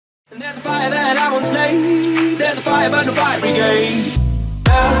There's a fire that I won't slay. There's a fire burning fire brigade. So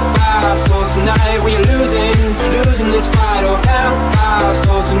tonight we are losing this fight. Oh, now,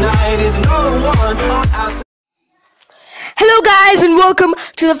 so tonight is no one on our side. Hello guys and welcome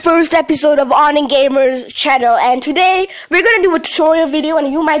to the first episode of Awning Gamers channel, and today we're gonna do a tutorial video,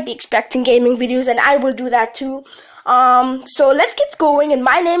 and you might be expecting gaming videos and I will do that too. So let's get going. And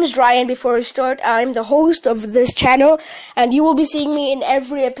my name is Ryan. Before we start, I'm the host of this channel and you will be seeing me in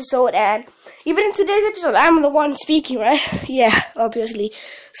every episode, and even in today's episode I'm the one speaking, right? Yeah, obviously.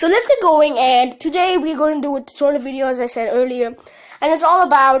 So let's get going, and today we're going to do a tutorial video as I said earlier, and it's all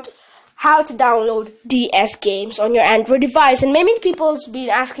about how to download DS games on your Android device. And many people's been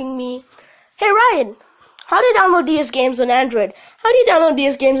asking me, hey Ryan, how do you download DS games on Android? How do you download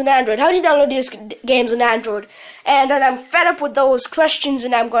DS games on Android? How do you download DS games on Android? And then I'm fed up with those questions,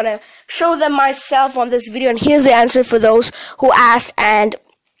 and I'm gonna show them myself on this video. And here's the answer for those who asked. And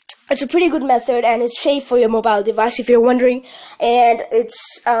it's a pretty good method, and it's safe for your mobile device if you're wondering. And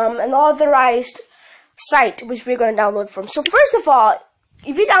it's an authorized site which we're gonna download from. So first of all,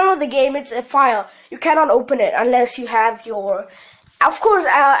 if you download the game, it's a file. You cannot open it unless you have your... Of course,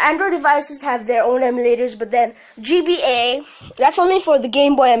 Android devices have their own emulators, but then GBA, that's only for the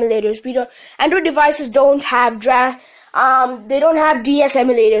Game Boy emulators. Android devices don't have they don't have DS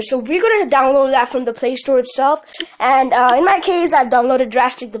emulators, so we're gonna download that from the Play Store itself. And in my case, I've downloaded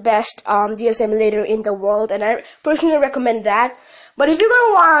Drastic, the best DS emulator in the world, and I personally recommend that. But if you're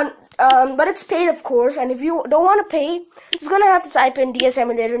gonna want, but it's paid, of course, and if you don't want to pay, you're just gonna have to type in DS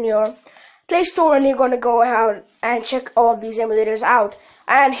emulator in your Play Store, and you're gonna go out and check all these emulators out.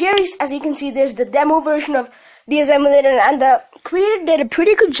 And here is, as you can see, there's the demo version of DS emulator, and the creator did a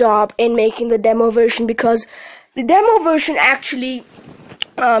pretty good job in making the demo version, because the demo version actually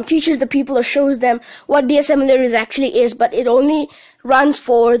teaches the people or shows them what DS emulator actually is, but it only runs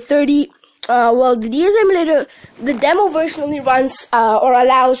for 30. Well, the DS emulator, the demo version only runs or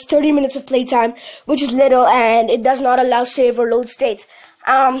allows 30 minutes of playtime, which is little, and it does not allow save or load states.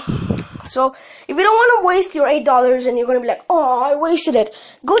 So if you don't want to waste your $8 and you're going to be like, oh, I wasted it,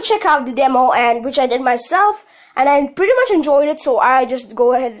 go check out the demo, and which I did myself, and I pretty much enjoyed it, so I just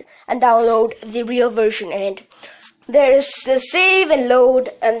go ahead and download the real version. And there's the save and load,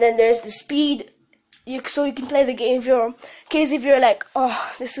 and then there's the speed, so you can play the game. If you're like,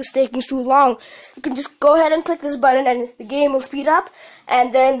 oh, this is taking too long, you can just go ahead and click this button and the game will speed up.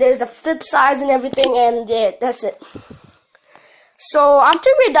 And then there's the flip sides and everything, and that's it. So after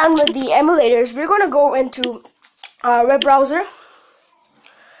we're done with the emulators, we're going to go into our web browser.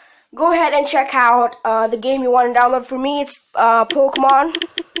 Go ahead and check out the game you want to download. For me, it's Pokemon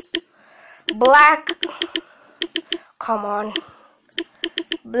Black. Come on.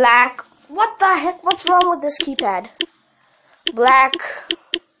 Black. What the heck? What's wrong with this keypad? Black.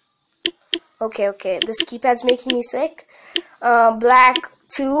 Okay. This keypad's making me sick. Black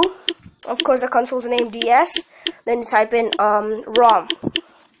 2. Of course, the console's name DS. Then you type in ROM.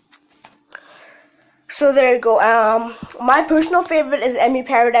 So there you go. My personal favorite is Emu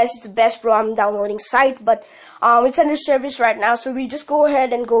Paradise. It's the best ROM downloading site, but it's under service right now. So we just go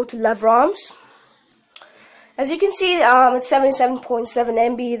ahead and go to Love ROMs. As you can see, it's 77.7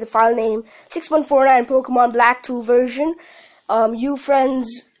 MB. The file name 6.49 Pokemon Black 2 version.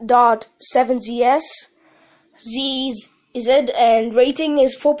 ufriends.7zs. Z, and rating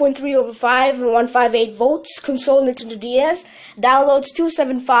is 4.3/5 and 158 votes. Console Nintendo DS. Downloads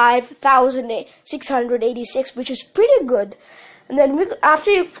 275,686, which is pretty good. And then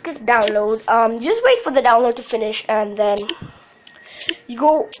after you click download, just wait for the download to finish, and then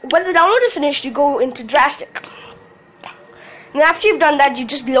when the download is finished, you go into Drastic. And after you've done that, you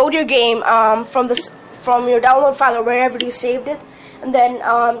just load your game from your download file or wherever you saved it, and then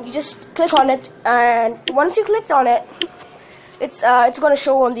you just click on it. And once you clicked on it, it's going to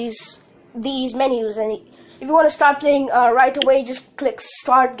show on these menus. And if you want to start playing right away, just click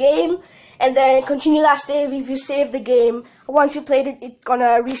Start Game, and then Continue Last Save. If you save the game, once you played it, it's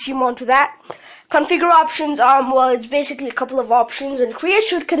gonna resume onto that. Configure options, well, it's basically a couple of options, and create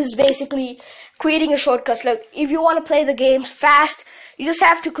shortcut is basically creating a shortcut. Like, if you want to play the games fast, you just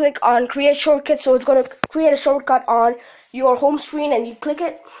have to click on create shortcut, so it's going to create a shortcut on your home screen, and you click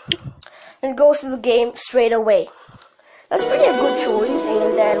it, and it goes to the game straight away. That's pretty a good choice.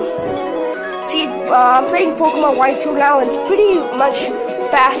 And then, see, I'm playing Pokemon White 2 now, and it's pretty much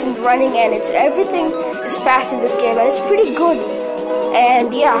fast and running, and everything is fast in this game, and it's pretty good.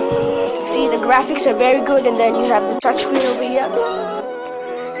 And yeah, see, the graphics are very good, and then you have the touchscreen over here.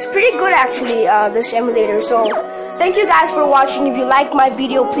 It's pretty good actually, this emulator. So thank you guys for watching. If you like my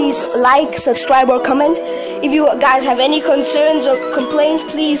video, please like, subscribe, or comment. If you guys have any concerns or complaints,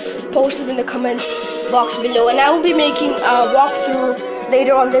 please post it in the comment box below, and I will be making a walkthrough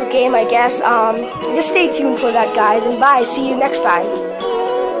later on this game, I guess. Just stay tuned for that, guys, and bye. See you next time.